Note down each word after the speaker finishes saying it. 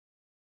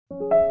Let's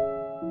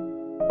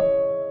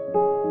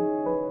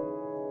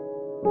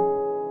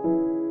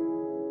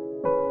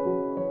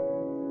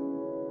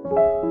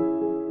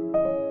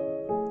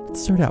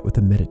start out with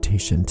a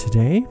meditation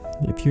today.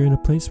 If you're in a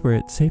place where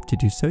it's safe to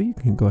do so, you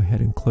can go ahead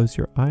and close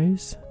your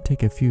eyes.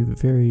 Take a few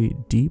very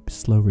deep,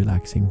 slow,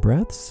 relaxing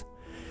breaths.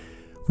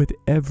 With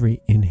every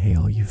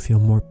inhale, you feel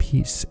more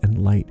peace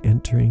and light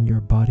entering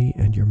your body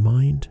and your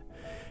mind.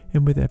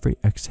 And with every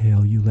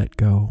exhale, you let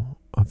go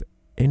of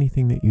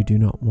anything that you do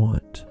not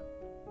want.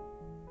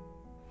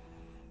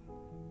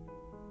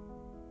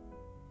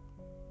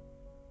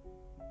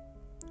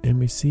 And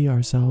we see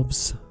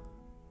ourselves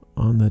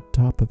on the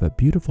top of a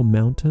beautiful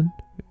mountain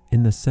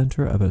in the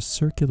center of a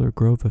circular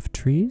grove of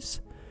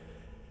trees.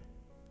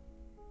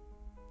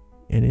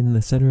 And in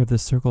the center of the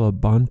circle, a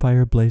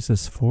bonfire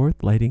blazes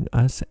forth, lighting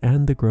us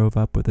and the grove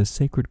up with a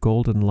sacred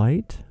golden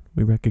light.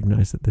 We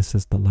recognize that this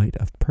is the light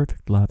of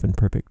perfect love and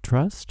perfect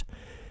trust,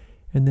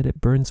 and that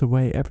it burns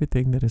away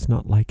everything that is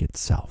not like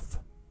itself.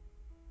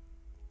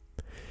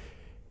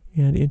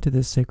 And into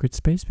this sacred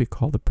space, we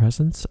call the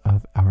presence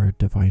of our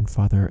Divine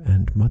Father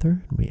and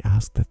Mother. We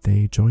ask that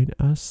they join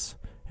us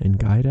and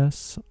guide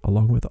us,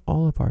 along with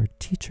all of our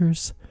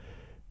teachers,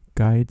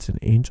 guides, and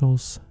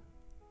angels.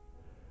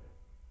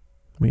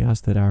 We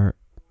ask that our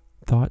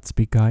thoughts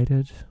be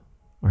guided,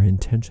 our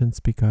intentions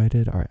be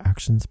guided, our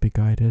actions be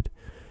guided,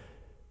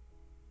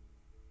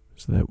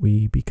 so that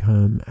we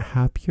become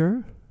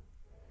happier,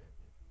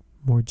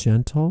 more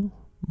gentle,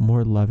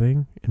 more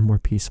loving, and more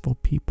peaceful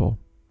people.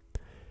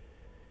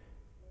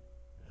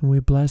 And we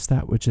bless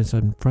that which is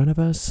in front of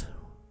us.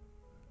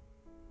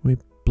 We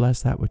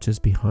bless that which is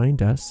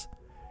behind us.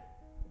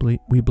 We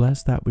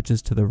bless that which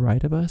is to the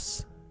right of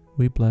us.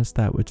 We bless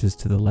that which is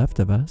to the left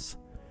of us.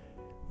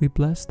 We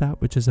bless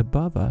that which is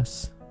above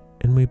us.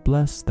 And we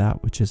bless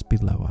that which is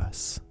below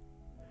us.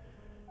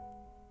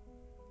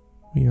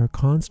 We are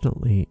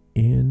constantly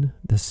in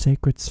the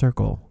sacred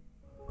circle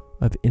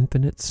of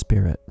infinite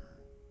spirit,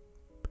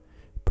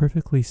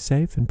 perfectly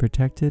safe and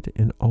protected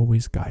and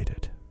always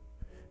guided.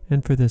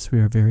 And for this we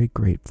are very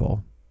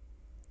grateful.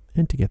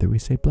 And together we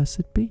say,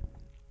 blessed be.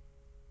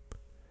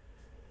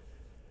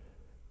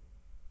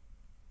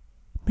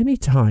 Many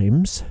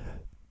times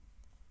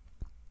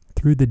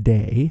through the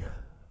day,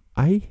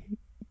 I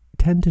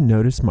tend to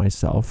notice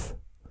myself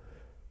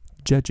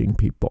judging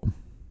people.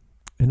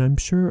 And I'm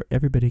sure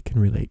everybody can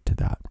relate to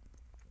that.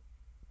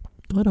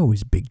 Not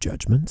always big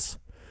judgments,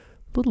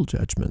 little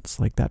judgments,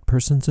 like that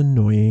person's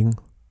annoying,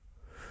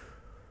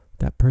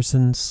 that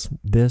person's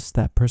this,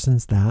 that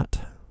person's that.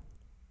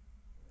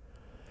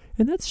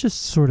 And that's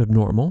just sort of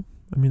normal.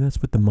 I mean,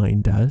 that's what the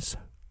mind does.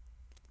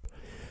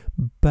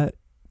 But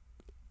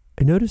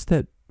I noticed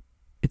that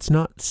it's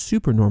not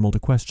super normal to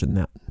question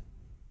that.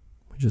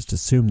 We just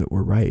assume that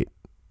we're right.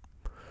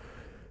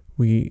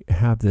 We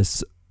have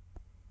this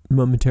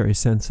momentary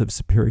sense of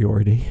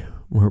superiority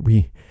where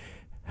we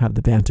have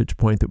the vantage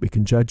point that we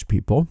can judge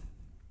people.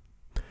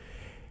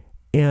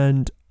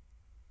 And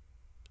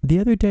the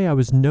other day I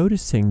was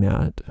noticing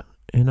that,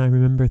 and I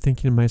remember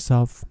thinking to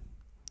myself,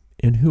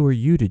 and who are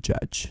you to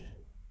judge?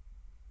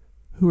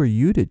 Who are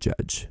you to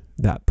judge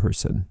that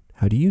person?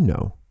 How do you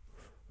know?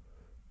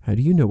 How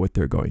do you know what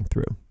they're going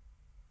through?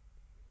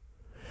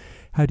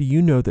 How do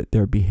you know that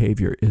their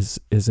behavior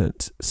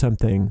isn't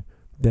something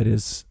that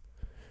is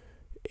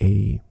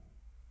a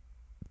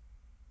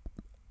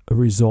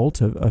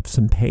result of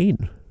some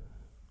pain,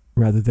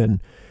 rather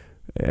than,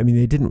 I mean,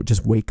 they didn't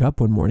just wake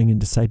up one morning and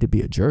decide to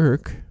be a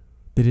jerk.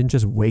 They didn't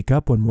just wake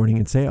up one morning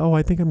and say, oh,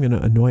 I think I'm going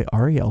to annoy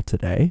Ariel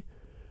today,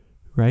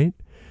 right?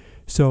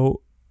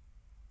 So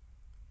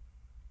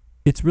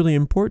it's really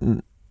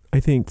important, I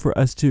think, for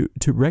us to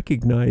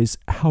recognize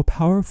how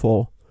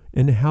powerful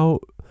and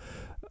how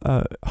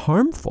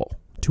harmful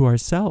to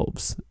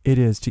ourselves it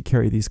is to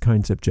carry these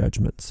kinds of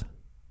judgments,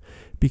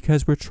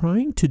 because we're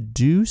trying to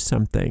do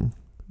something.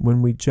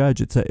 When we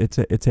judge, it's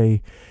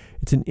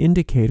an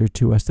indicator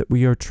to us that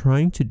we are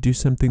trying to do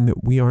something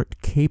that we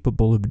aren't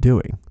capable of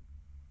doing.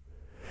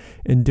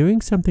 And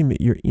doing something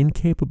that you're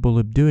incapable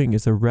of doing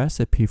is a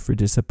recipe for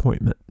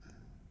disappointment.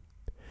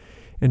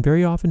 And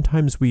very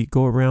oftentimes we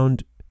go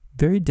around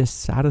very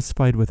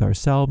dissatisfied with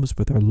ourselves,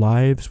 with our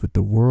lives, with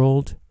the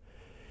world,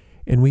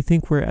 and we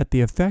think we're at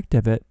the effect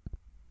of it,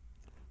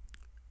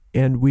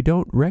 and we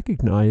don't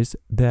recognize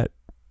that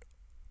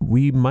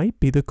we might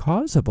be the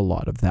cause of a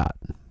lot of that.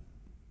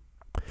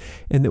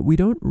 And that we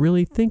don't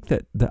really think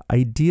that the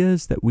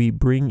ideas that we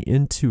bring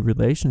into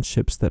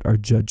relationships that are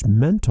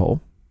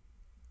judgmental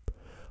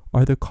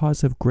are the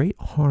cause of great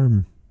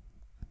harm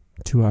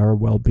to our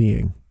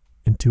well-being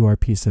and to our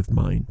peace of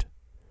mind.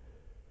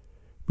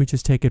 We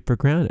just take it for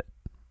granted.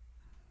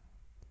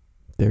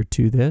 They're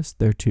to this,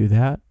 they're to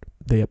that.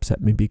 They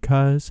upset me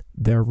because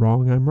they're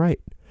wrong, I'm right.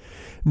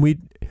 And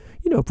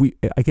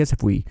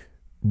if we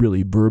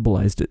really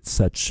verbalized it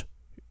such,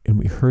 and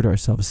we heard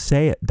ourselves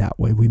say it that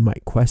way, we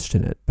might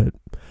question it, but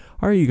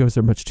our egos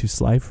are much too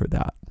sly for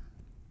that.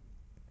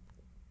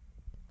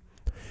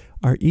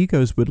 Our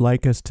egos would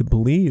like us to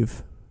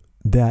believe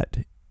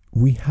that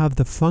we have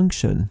the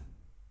function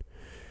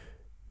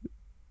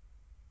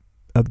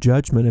of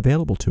judgment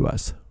available to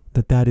us,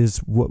 that is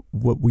what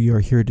we are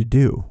here to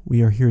do.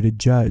 We are here to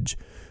judge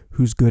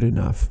who's good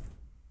enough.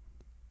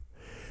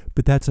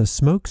 But that's a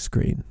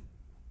smokescreen.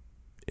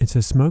 It's a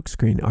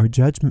smokescreen. Our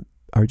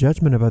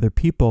judgment of other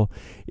people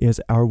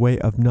is our way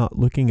of not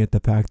looking at the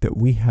fact that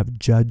we have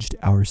judged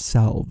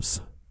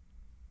ourselves.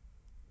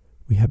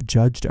 We have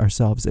judged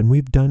ourselves, and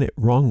we've done it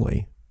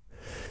wrongly.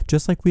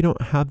 Just like we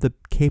don't have the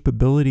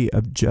capability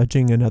of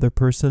judging another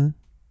person,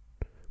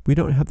 we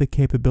don't have the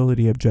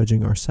capability of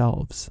judging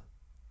ourselves.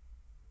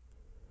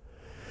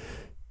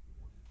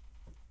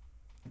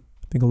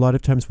 I think a lot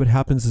of times what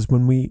happens is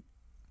when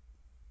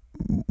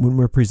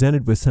we're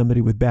presented with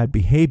somebody with bad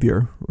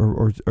behavior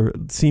or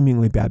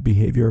seemingly bad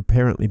behavior,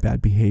 apparently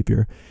bad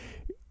behavior,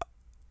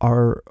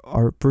 our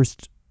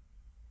first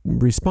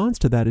response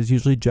to that is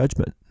usually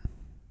judgment.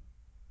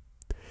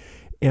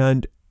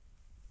 And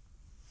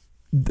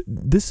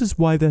this is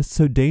why that's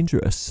so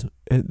dangerous,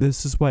 and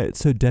this is why it's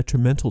so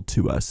detrimental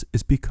to us,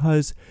 is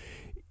because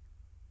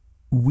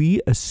we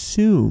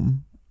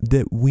assume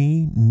that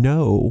we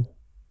know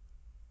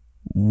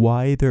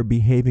why they're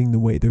behaving the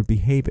way they're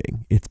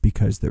behaving. It's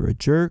because they're a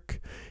jerk,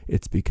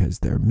 it's because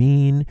they're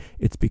mean,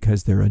 it's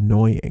because they're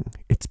annoying,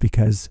 it's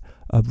because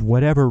of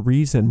whatever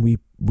reason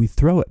we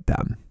throw at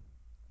them.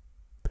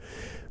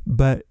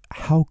 But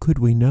how could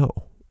we know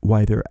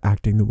why they're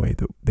acting the way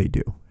that they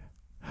do?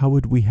 How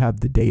would we have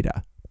the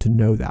data to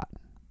know that?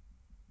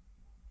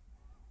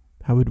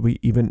 How would we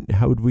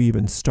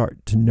even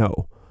start to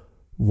know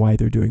why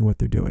they're doing what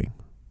they're doing?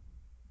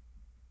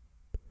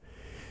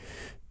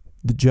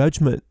 The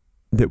judgment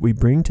that we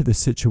bring to the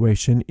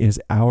situation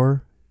is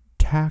our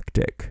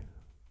tactic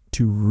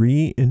to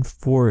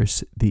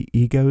reinforce the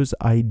ego's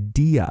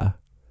idea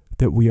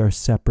that we are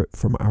separate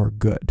from our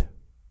good.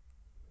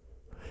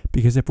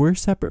 Because if we're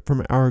separate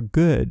from our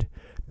good,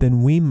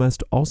 then we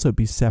must also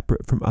be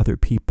separate from other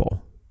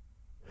people.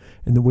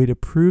 And the way to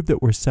prove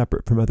that we're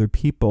separate from other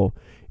people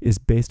is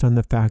based on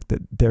the fact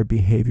that their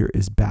behavior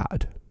is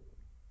bad,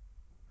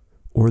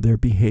 or their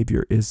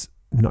behavior is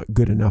not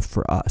good enough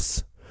for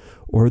us,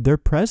 or their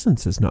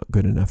presence is not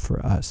good enough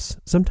for us.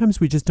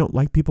 Sometimes we just don't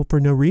like people for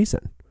no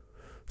reason.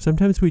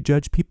 Sometimes we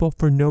judge people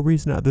for no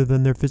reason other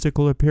than their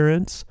physical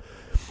appearance,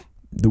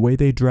 the way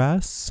they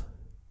dress,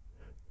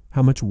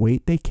 how much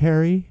weight they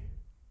carry,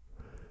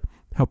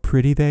 how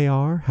pretty they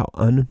are, how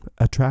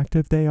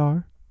unattractive they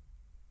are.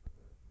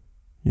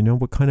 You know,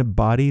 what kind of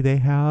body they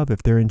have,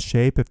 if they're in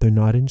shape, if they're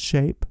not in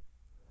shape.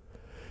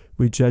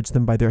 We judge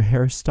them by their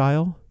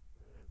hairstyle.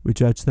 We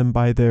judge them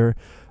by their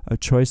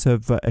choice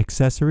of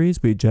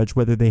accessories. We judge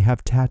whether they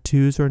have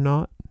tattoos or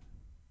not.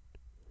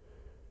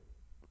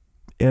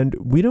 And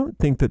we don't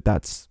think that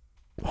that's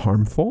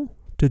harmful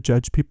to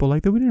judge people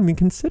like that. We don't even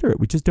consider it.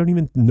 We just don't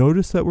even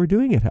notice that we're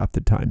doing it half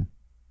the time.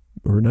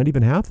 Or not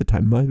even half the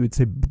time. I would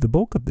say the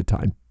bulk of the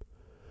time.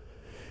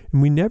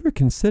 And we never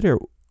consider,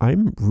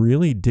 I'm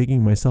really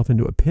digging myself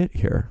into a pit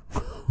here.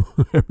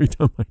 Every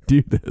time I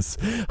do this,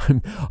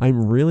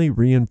 I'm really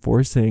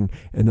reinforcing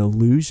an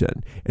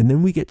illusion. And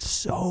then we get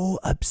so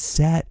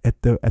upset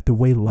at the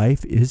way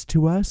life is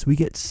to us. We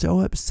get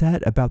so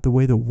upset about the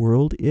way the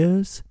world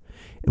is.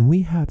 And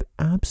we have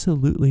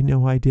absolutely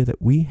no idea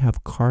that we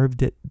have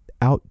carved it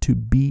out to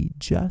be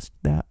just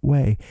that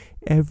way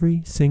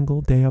every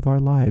single day of our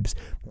lives,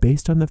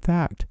 based on the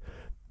fact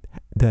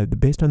that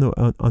based on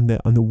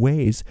the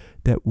ways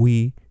that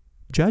we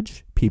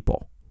judge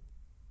people,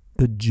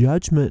 the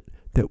judgment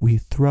that we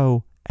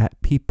throw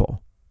at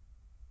people.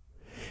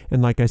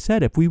 And like I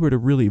said, if we were to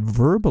really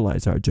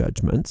verbalize our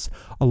judgments,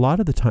 a lot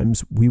of the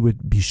times we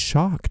would be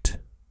shocked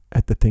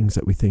at the things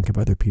that we think of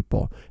other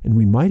people, and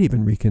we might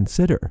even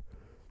reconsider.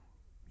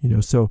 You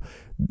know, so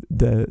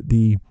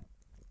the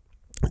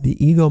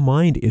ego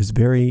mind is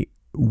very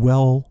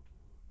well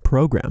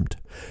programmed.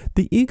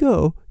 The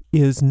ego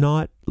is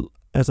not,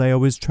 as I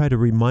always try to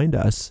remind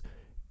us,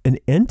 an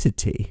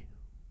entity.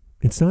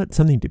 It's not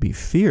something to be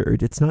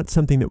feared. It's not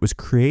something that was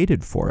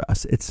created for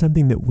us. It's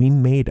something that we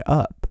made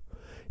up.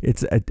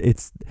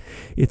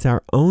 It's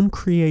our own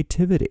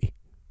creativity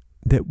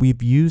that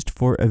we've used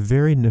for a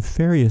very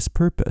nefarious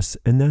purpose,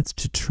 and that's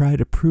to try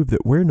to prove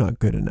that we're not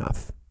good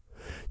enough,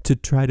 to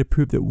try to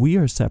prove that we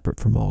are separate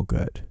from all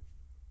good.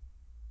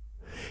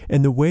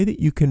 And the way that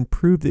you can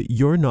prove that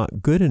you're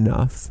not good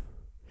enough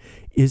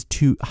is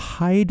to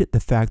hide the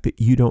fact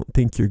that you don't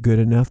think you're good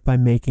enough by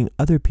making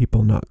other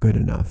people not good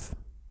enough.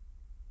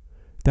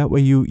 That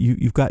way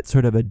you've got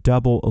sort of a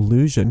double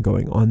illusion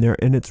going on there,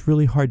 and it's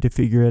really hard to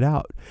figure it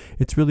out.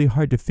 It's really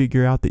hard to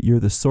figure out that you're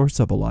the source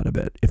of a lot of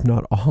it, if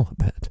not all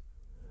of it.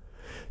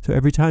 So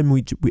every time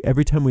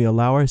we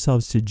allow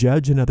ourselves to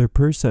judge another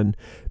person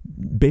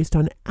based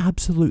on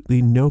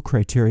absolutely no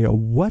criteria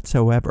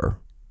whatsoever,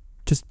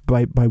 just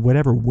by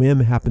whatever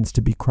whim happens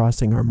to be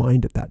crossing our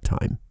mind at that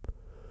time,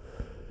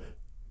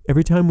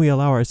 every time we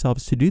allow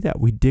ourselves to do that,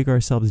 we dig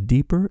ourselves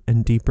deeper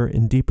and deeper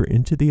and deeper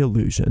into the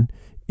illusion,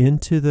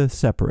 into the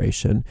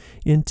separation,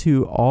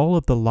 into all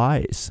of the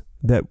lies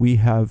that we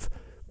have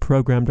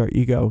programmed our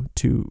ego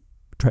to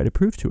try to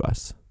prove to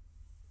us.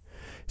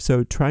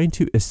 So trying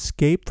to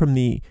escape from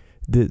the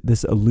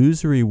this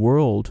illusory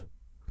world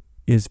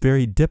is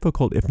very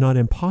difficult, if not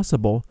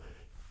impossible,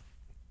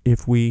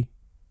 if we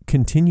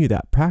continue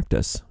that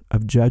practice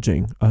of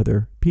judging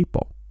other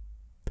people.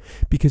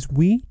 Because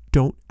we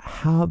don't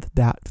have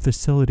that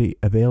facility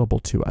available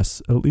to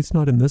us, at least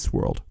not in this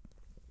world.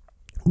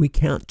 We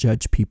can't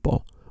judge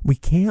people. We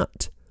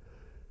can't.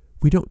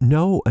 We don't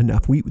know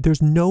enough.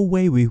 There's no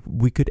way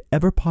we could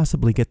ever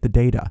possibly get the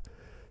data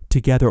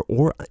together,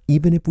 or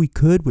even if we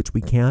could, which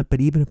we can't,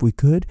 but even if we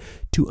could,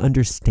 to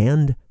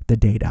understand the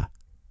data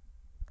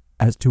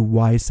as to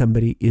why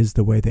somebody is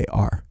the way they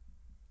are.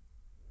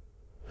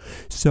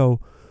 So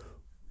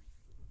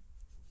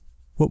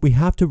what we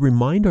have to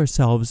remind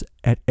ourselves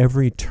at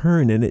every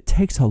turn, and it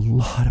takes a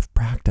lot of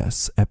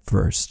practice at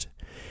first,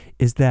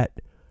 is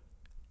that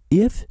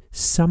if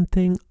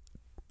something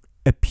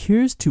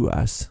appears to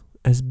us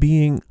as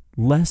being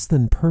less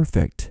than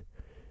perfect,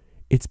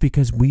 it's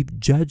because we've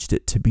judged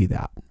it to be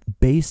that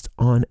based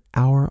on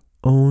our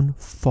own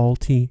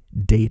faulty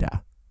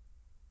data.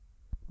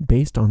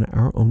 Based on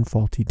our own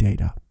faulty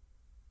data.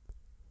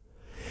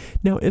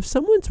 Now, if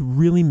someone's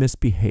really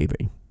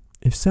misbehaving,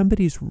 if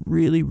somebody's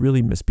really,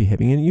 really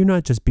misbehaving, and you're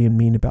not just being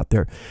mean about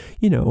their,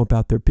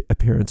 about their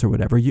appearance or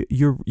whatever,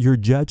 you're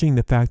judging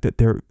the fact that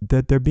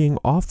they're being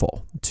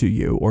awful to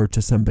you or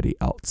to somebody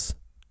else.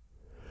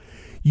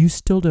 You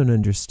still don't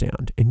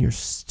understand, and you're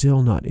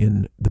still not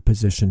in the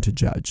position to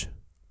judge,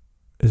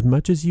 as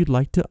much as you'd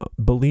like to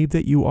believe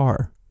that you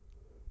are.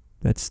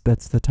 That's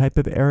the type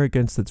of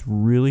arrogance that's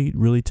really,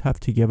 really tough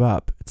to give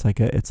up. It's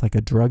like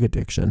a drug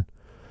addiction.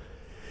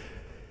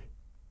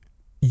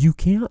 You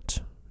can't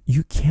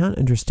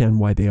understand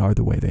why they are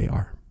the way they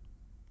are.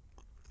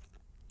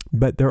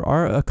 But there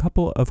are a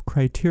couple of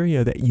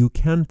criteria that you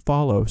can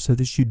follow so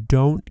that you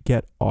don't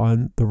get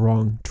on the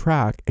wrong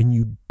track and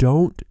you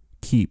don't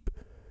keep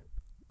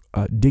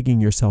digging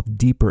yourself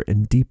deeper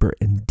and deeper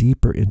and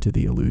deeper into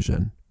the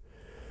illusion.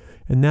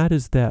 And that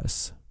is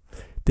this,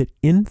 that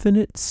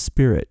infinite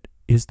spirit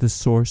is the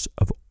source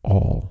of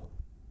all.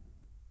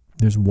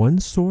 There's one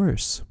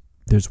source,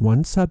 there's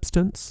one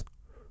substance,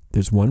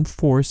 there's one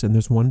force, and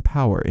there's one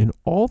power in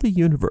all the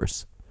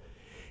universe.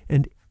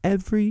 And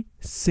every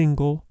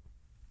single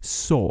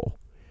soul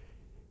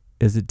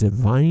is a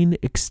divine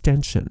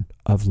extension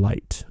of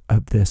light,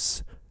 of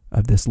this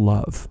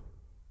love.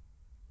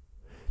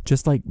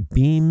 Just like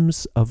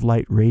beams of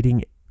light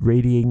radiating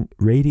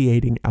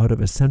out of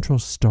a central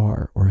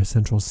star or a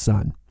central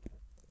sun.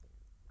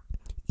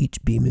 Each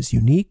beam is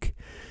unique,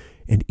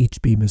 and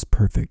each beam is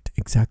perfect,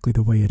 exactly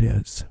the way it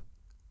is.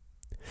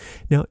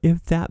 Now,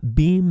 if that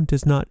beam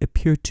does not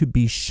appear to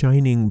be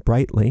shining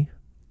brightly,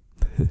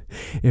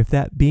 if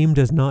that beam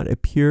does not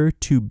appear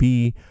to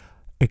be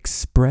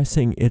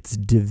expressing its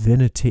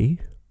divinity,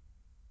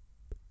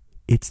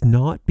 it's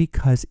not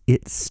because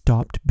it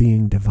stopped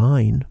being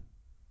divine.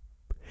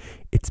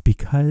 It's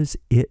because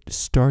it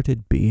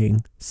started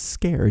being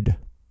scared.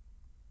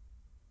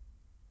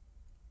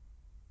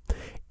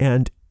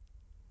 And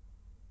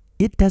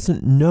it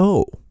doesn't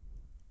know,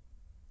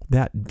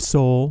 that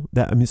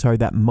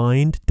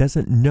mind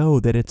doesn't know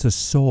that it's a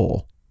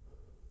soul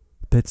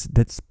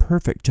that's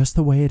perfect just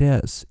the way it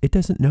is. It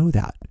doesn't know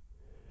that.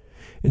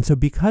 And so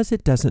because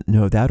it doesn't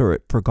know that, or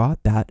it forgot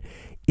that,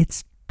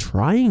 it's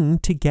trying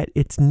to get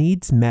its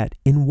needs met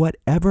in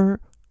whatever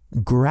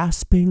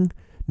grasping,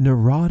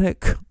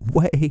 neurotic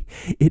way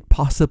it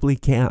possibly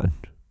can.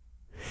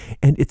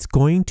 And it's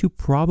going to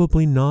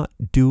probably not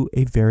do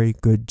a very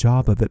good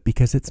job of it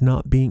because it's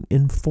not being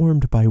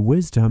informed by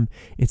wisdom.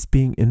 It's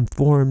being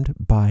informed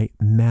by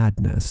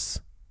madness.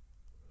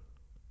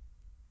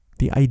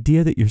 The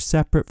idea that you're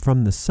separate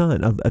from the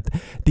sun,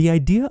 the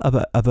idea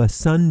of a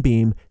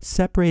sunbeam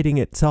separating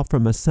itself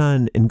from a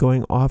sun and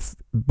going off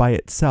by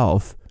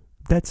itself,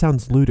 that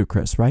sounds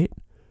ludicrous, right?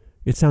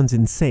 It sounds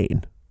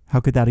insane.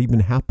 How could that even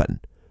happen?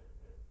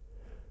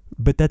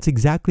 But that's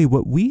exactly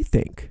what we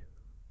think.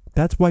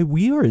 That's why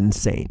we are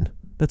insane.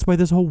 That's why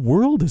this whole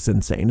world is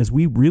insane, is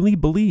we really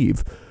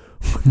believe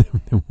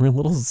we're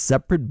little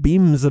separate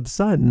beams of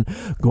sun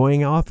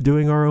going off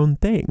doing our own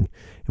thing.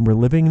 And we're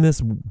living in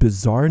this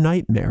bizarre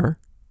nightmare,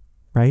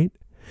 right?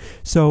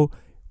 So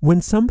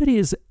when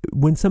somebody's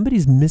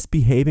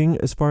misbehaving,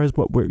 as far as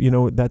what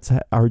we're, that's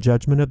our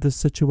judgment of this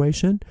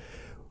situation,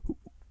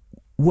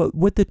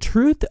 what the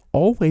truth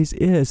always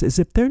is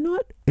if they're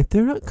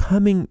not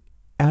coming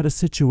at a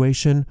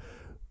situation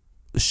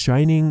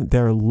shining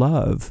their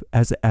love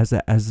as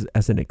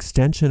an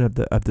extension of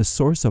the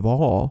source of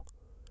all,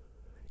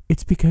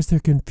 it's because they're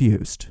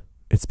confused.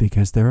 It's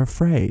because they're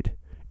afraid.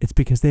 It's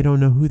because they don't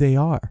know who they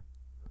are.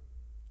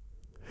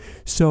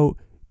 So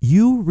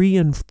you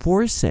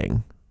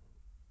reinforcing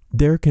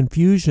their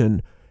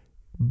confusion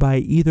by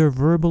either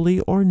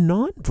verbally or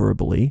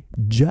non-verbally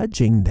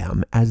judging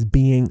them as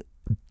being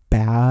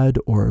bad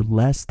or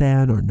less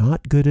than or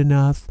not good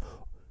enough,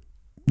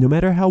 no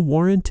matter how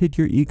warranted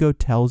your ego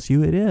tells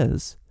you it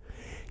is,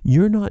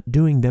 you're not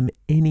doing them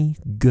any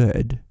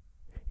good,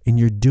 and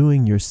you're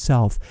doing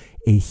yourself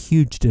a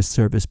huge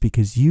disservice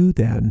because you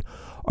then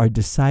are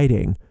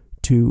deciding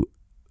to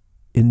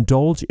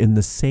indulge in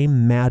the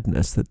same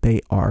madness that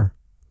they are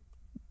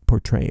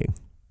portraying.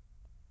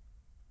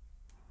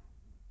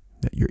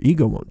 That your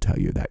ego won't tell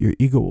you that. Your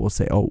ego will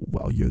say, oh,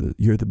 well,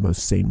 you're the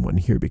most sane one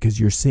here because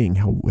you're seeing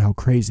how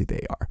crazy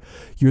they are.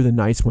 You're the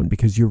nice one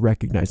because you're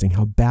recognizing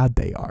how bad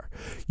they are.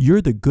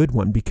 You're the good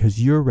one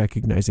because you're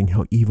recognizing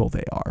how evil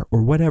they are,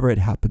 or whatever it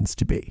happens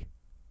to be.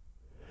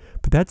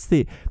 But that's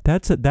a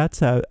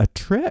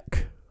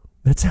trick.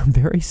 That's a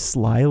very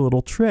sly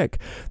little trick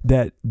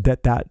that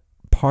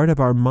part of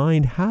our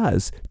mind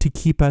has to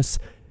keep us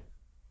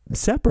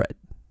separate,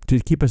 to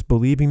keep us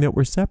believing that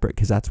we're separate,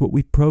 because that's what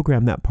we've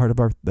programmed that part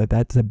of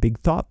that's a big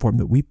thought form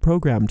that we've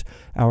programmed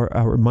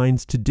our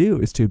minds to do,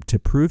 is to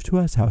prove to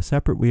us how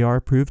separate we are,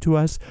 prove to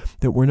us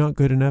that we're not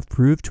good enough,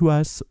 prove to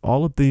us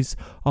all of these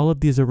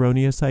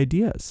erroneous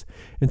ideas.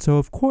 And so,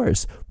 of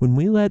course, when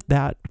we let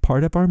that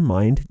part of our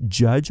mind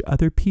judge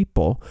other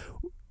people,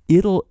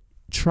 it'll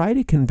try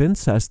to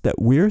convince us that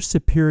we're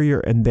superior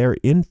and they're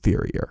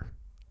inferior.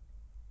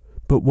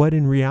 But what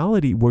in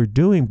reality we're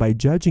doing by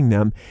judging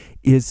them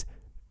is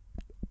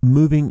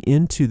moving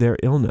into their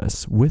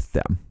illness with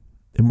them.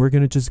 And we're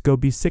going to just go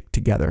be sick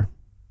together.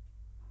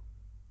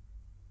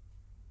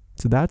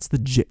 So that's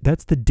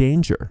the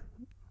danger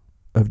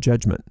of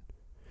judgment.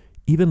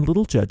 Even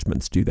little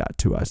judgments do that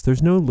to us.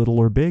 There's no little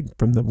or big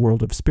from the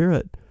world of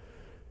spirit.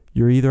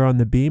 You're either on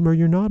the beam or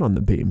you're not on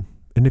the beam.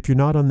 And if you're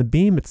not on the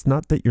beam, it's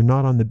not that you're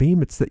not on the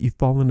beam, it's that you've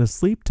fallen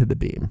asleep to the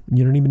beam.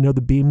 You don't even know the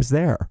beam's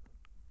there.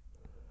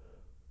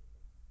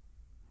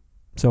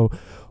 So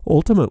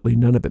ultimately,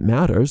 none of it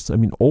matters. I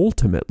mean,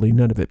 ultimately,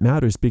 none of it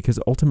matters, because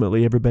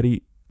ultimately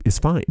everybody is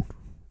fine.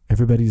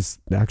 Everybody's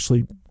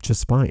actually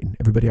just fine.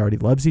 Everybody already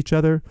loves each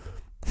other.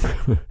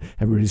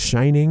 Everybody's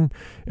shining.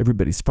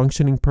 Everybody's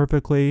functioning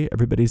perfectly.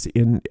 Everybody's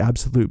in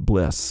absolute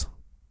bliss.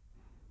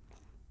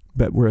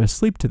 But we're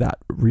asleep to that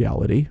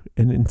reality.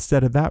 And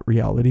instead of that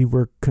reality,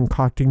 we're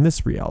concocting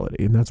this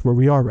reality. And that's where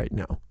we are right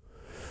now.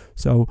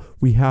 So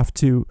we have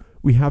to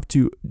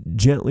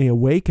gently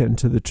awaken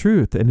to the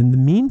truth. And in the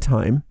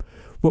meantime,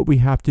 what we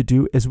have to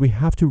do is we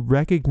have to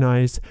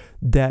recognize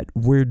that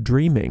we're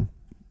dreaming.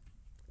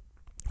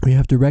 We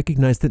have to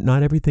recognize that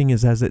not everything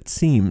is as it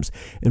seems.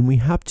 And we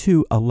have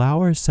to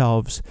allow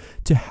ourselves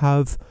to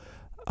have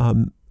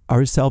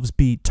ourselves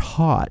be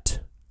taught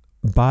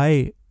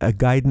by a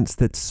guidance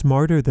that's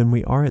smarter than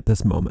we are at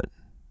this moment,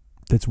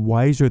 that's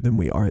wiser than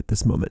we are at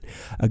this moment,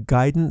 a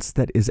guidance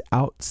that is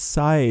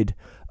outside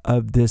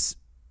of this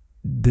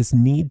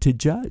need to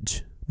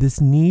judge,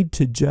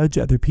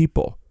 other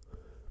people.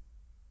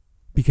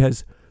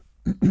 Because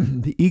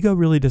the ego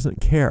really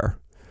doesn't care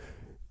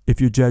if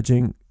you're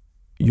judging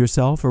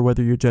yourself or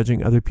whether you're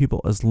judging other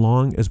people, as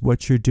long as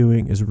what you're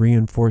doing is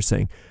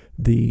reinforcing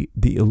the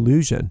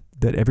illusion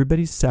that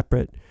everybody's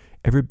separate,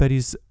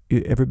 everybody's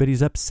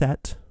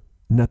upset,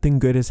 nothing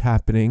good is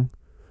happening,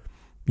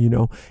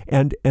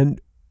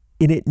 and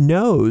it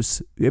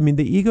knows. I mean,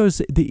 the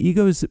ego's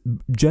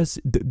just,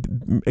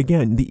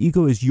 again, the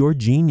ego is your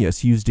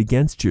genius used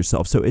against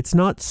yourself. So it's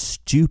not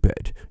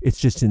stupid, it's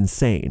just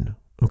insane.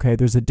 Okay,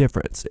 there's a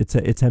difference.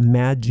 It's a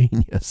mad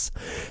genius.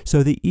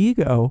 So the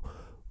ego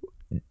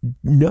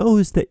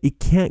knows that it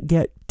can't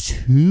get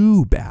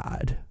too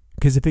bad,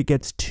 because if it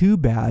gets too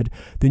bad,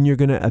 then you're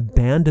going to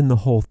abandon the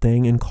whole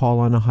thing and call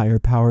on a higher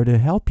power to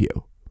help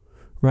you,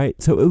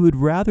 right? So it would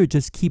rather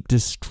just keep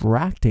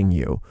distracting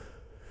you,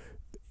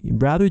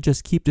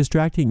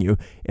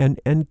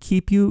 and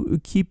keep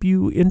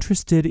you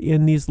interested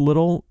in these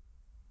little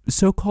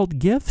so-called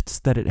gifts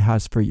that it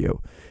has for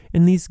you.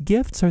 And these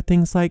gifts are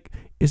things like,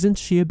 isn't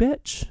she a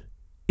bitch?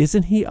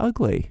 Isn't he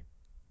ugly?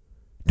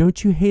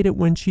 Don't you hate it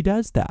when she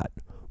does that?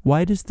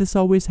 Why does this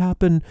always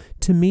happen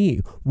to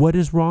me? What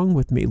is wrong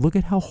with me? Look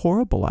at how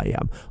horrible I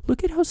am.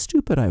 Look at how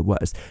stupid I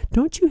was.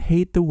 Don't you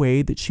hate the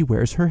way that she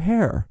wears her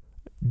hair?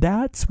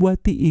 That's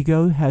what the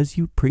ego has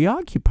you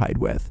preoccupied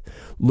with.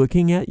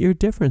 Looking at your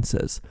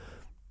differences.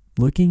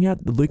 Looking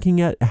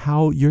at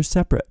how you're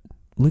separate.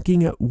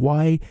 Looking at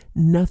why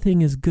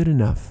nothing is good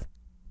enough.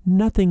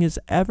 Nothing is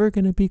ever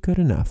going to be good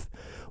enough.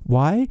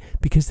 Why?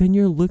 Because then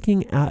you're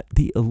looking at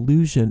the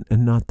illusion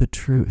and not the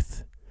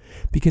truth.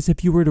 Because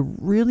if you were to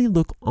really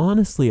look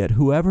honestly at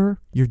whoever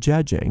you're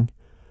judging,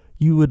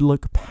 you would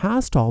look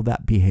past all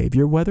that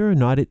behavior, whether or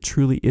not it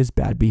truly is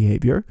bad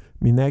behavior.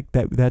 I mean,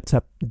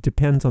 that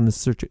depends on the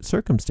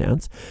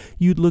circumstance.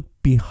 You'd look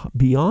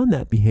beyond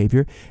that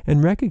behavior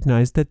and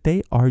recognize that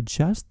they are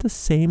just the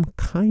same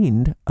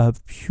kind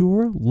of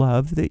pure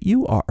love that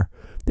you are.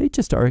 They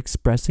just are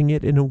expressing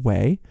it in a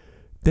way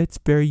that's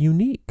very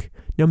unique.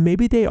 Now,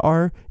 maybe they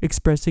are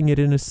expressing it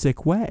in a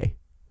sick way.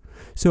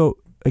 So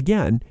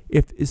again,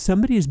 if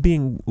somebody is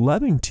being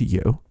loving to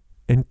you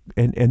and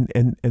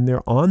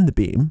they're on the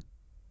beam,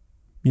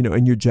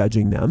 and you're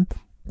judging them,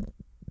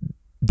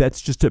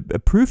 that's just a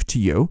proof to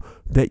you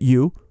that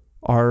you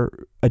are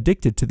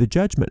addicted to the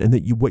judgment, and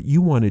that what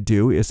you want to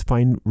do is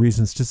find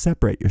reasons to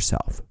separate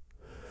yourself.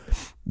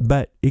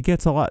 But it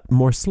gets a lot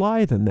more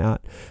sly than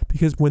that,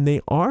 because when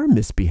they are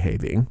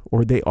misbehaving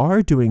or they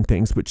are doing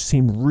things which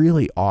seem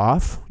really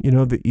off,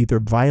 either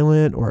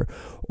violent or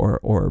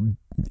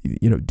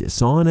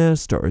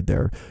dishonest, or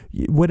they're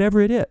whatever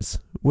it is,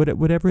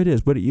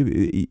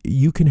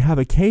 you can have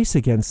a case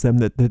against them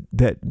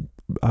that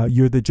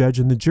you're the judge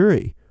and the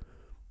jury.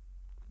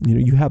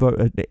 You have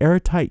an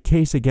airtight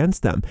case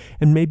against them,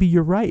 and maybe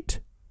you're right.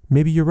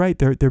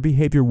 Their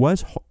behavior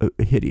was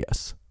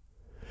hideous.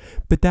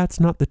 But that's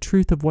not the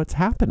truth of what's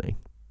happening.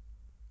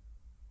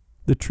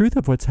 The truth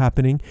of what's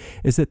happening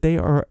is that they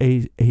are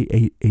a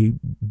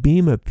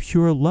beam of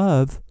pure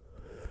love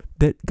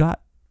that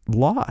got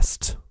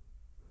lost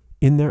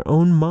in their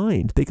own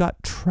mind. They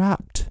got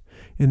trapped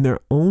in their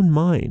own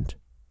mind.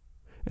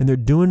 And they're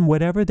doing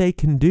whatever they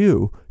can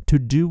do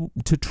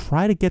to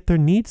try to get their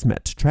needs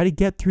met, to try to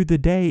get through the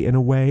day in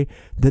a way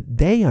that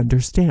they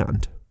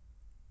understand.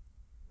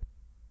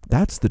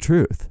 That's the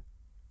truth.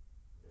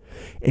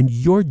 And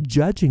your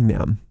judging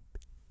them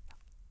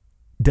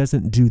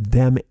doesn't do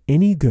them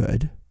any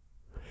good,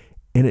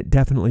 and it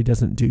definitely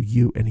doesn't do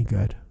you any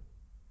good.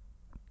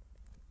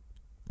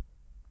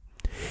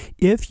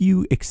 If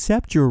you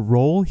accept your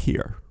role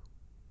here,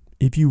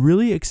 if you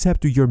really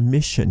accept your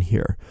mission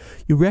here,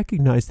 you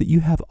recognize that you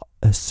have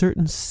a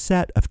certain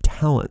set of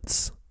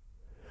talents.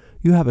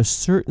 You have a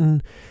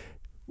certain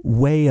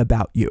way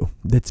about you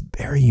that's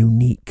very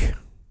unique.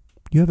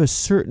 You have a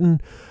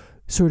certain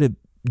sort of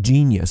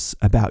genius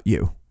about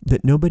you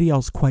that nobody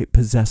else quite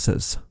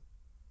possesses.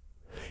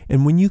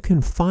 And when you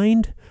can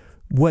find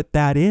what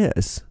that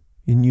is,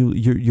 and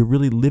you're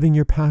really living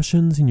your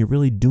passions, and you're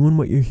really doing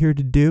what you're here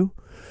to do,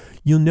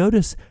 you'll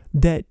notice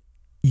that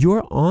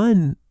you're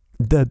on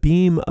the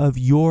beam of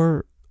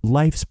your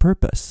life's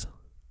purpose.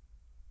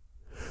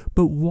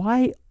 But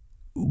why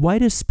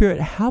does Spirit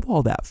have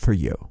all that for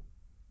you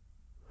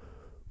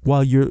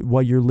while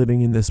you're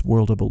living in this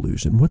world of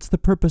illusion? What's the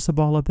purpose of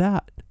all of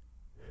that?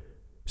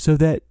 So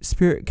that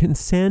Spirit can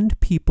send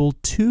people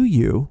to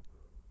you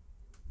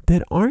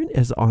that aren't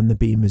as on the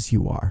beam as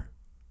you are,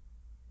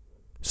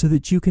 so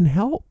that you can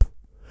help.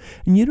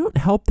 And you don't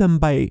help them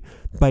by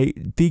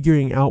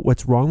figuring out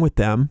what's wrong with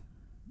them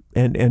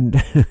and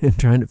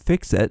trying to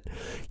fix it.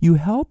 You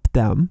help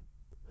them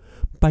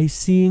by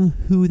seeing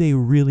who they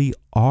really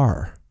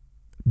are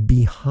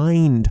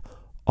behind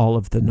all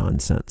of the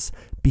nonsense,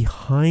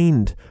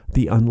 behind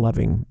the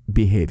unloving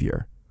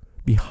behavior,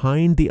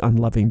 behind the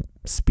unloving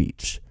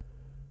speech.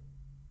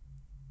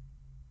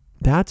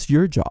 That's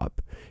your job,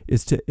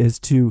 is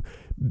to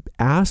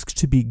ask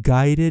to be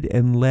guided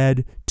and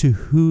led to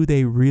who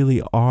they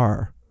really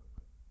are.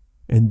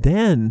 And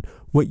then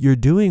what you're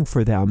doing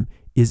for them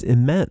is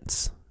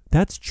immense.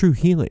 That's true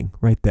healing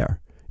right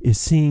there, is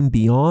seeing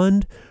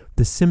beyond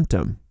the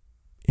symptom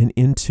and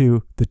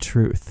into the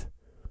truth.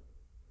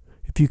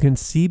 If you can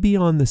see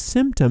beyond the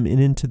symptom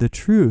and into the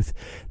truth,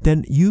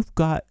 then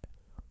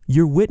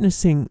you're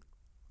witnessing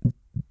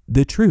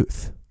the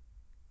truth.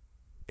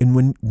 And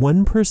when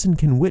one person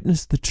can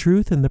witness the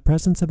truth in the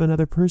presence of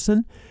another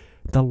person,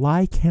 the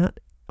lie can't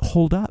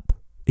hold up.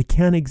 It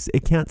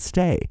can't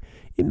stay.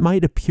 It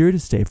might appear to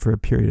stay for a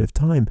period of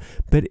time,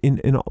 but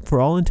for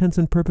all intents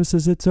and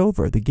purposes, it's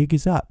over. The gig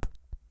is up.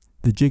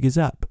 The jig is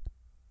up.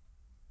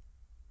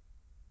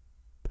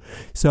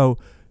 So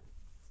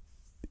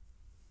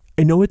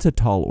I know it's a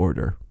tall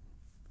order.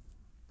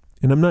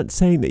 And I'm not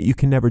saying that you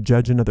can never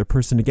judge another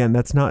person again.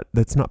 That's not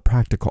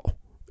practical.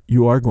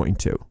 You are going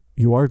to,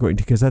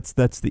 because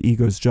that's the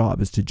ego's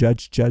job, is to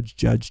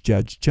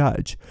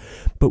judge.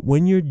 But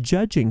when you're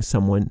judging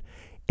someone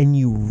and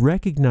you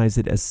recognize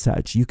it as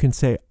such, you can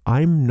say,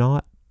 I'm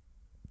not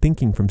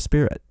thinking from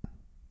Spirit.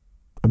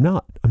 I'm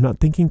not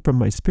thinking from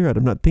my spirit.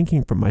 I'm not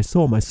thinking from my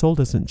soul. My soul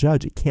doesn't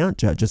judge. It can't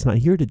judge. It's not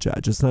here to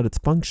judge. It's not its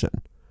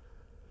function.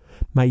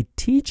 My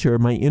teacher,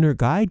 my inner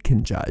guide,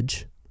 can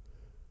judge.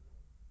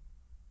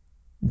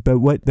 But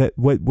what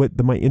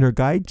my inner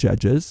guide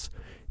judges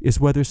is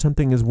whether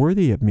something is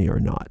worthy of me or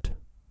not.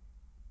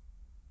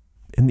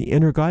 And the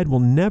inner guide will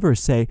never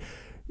say,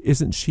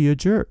 isn't she a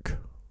jerk?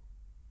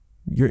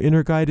 Your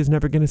inner guide is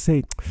never going to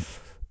say,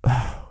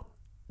 oh,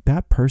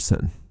 that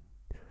person.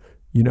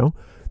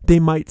 They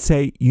might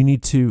say you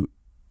need to,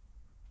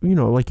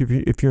 like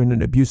if you're in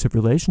an abusive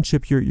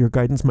relationship, your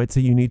guidance might say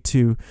you need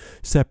to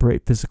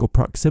separate physical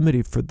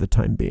proximity for the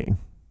time being.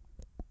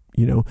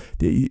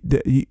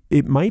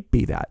 It might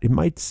be that.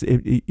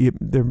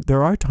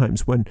 There are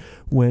times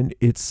when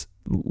it's,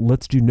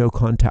 let's do no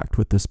contact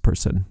with this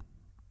person,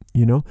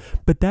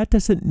 but that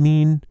doesn't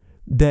mean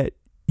that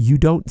you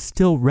don't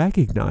still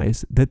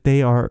recognize that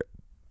they are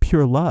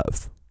pure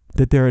love,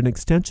 that they're an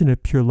extension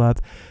of pure love,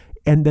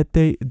 and that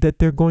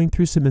they're going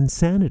through some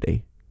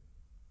insanity.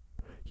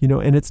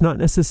 And it's not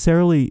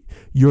necessarily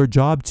your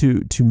job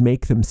to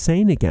make them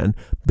sane again,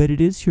 but it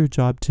is your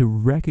job to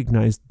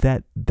recognize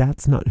that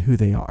that's not who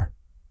they are.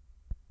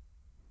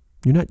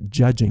 You're not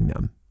judging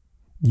them.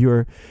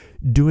 You're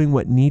doing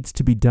what needs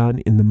to be done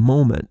in the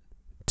moment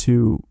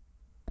to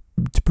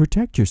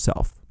protect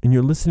yourself. And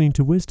you're listening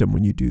to wisdom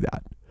when you do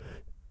that.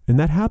 And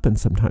that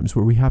happens sometimes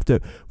where we have to,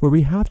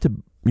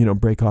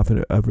 break off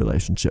a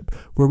relationship,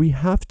 where we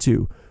have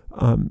to,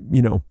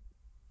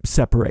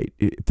 separate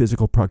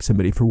physical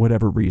proximity for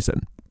whatever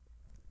reason.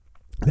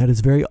 That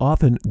is very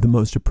often the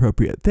most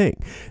appropriate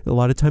thing. A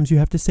lot of times you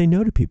have to say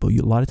no to people.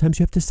 A lot of times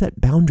you have to set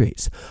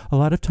boundaries. A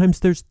lot of times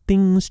there's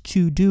things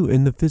to do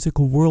in the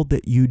physical world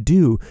that you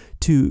do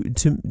to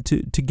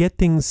get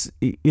things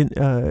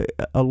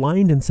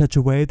aligned in such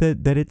a way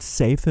that it's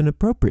safe and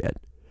appropriate.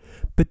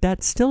 But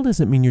that still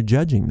doesn't mean you're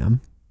judging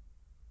them.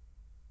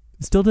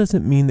 It still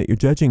doesn't mean that you're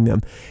judging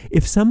them.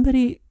 If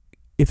somebody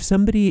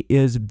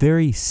is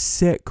very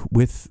sick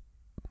with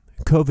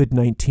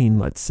COVID-19,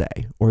 let's say,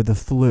 or the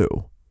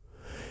flu,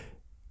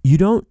 you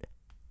don't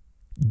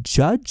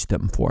judge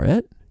them for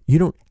it. You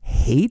don't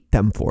hate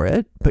them for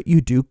it, but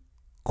you do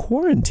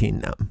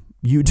quarantine them.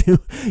 You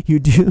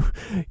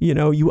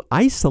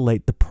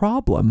isolate the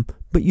problem,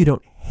 but you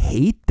don't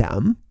hate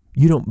them.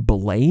 You don't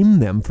blame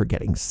them for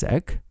getting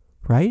sick,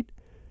 right?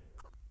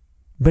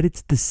 But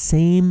it's the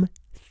same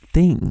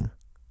thing.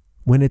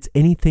 When it's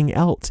anything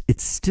else,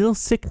 it's still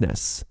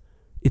sickness.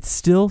 It's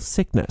still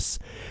sickness.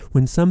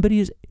 When somebody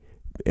is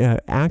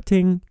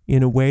acting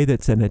in a way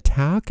that's an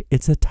attack,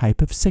 it's a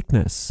type of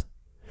sickness.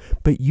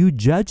 But you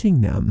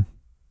judging them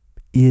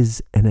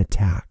is an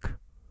attack.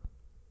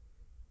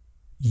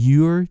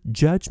 Your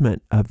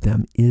judgment of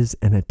them is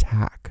an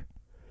attack.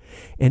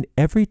 And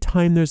every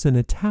time there's an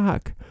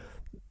attack,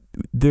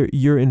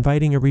 you're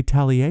inviting a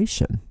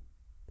retaliation.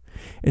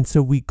 And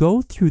so we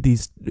go through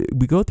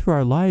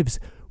our lives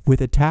with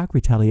attack,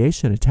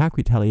 retaliation, attack,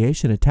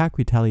 retaliation, attack,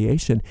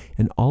 retaliation,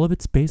 and all of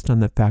it's based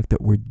on the fact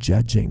that we're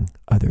judging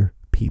other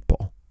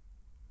people.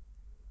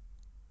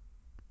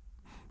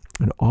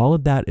 And all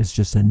of that is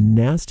just a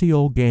nasty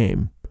old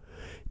game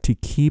to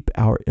keep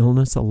our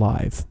illness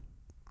alive.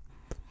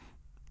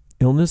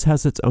 Illness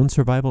has its own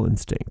survival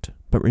instinct.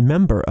 But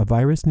remember, a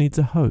virus needs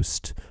a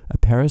host. A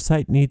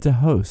parasite needs a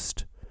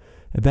host.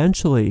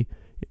 Eventually,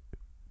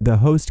 the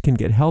host can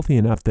get healthy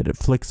enough that it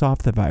flicks off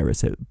the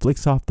virus, it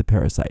flicks off the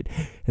parasite.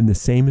 And the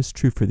same is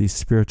true for these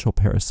spiritual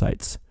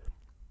parasites.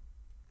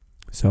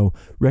 So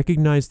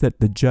recognize that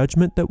the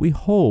judgment that we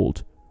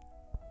hold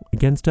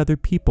against other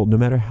people, no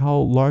matter how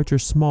large or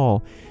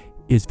small,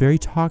 is very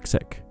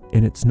toxic,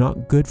 and it's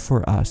not good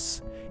for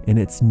us, and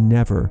it's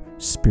never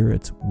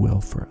Spirit's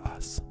will for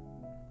us.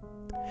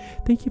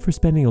 Thank you for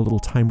spending a little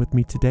time with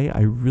me today.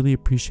 I really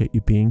appreciate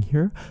you being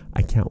here.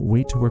 I can't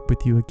wait to work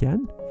with you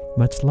again.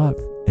 Much love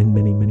and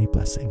many, many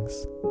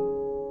blessings.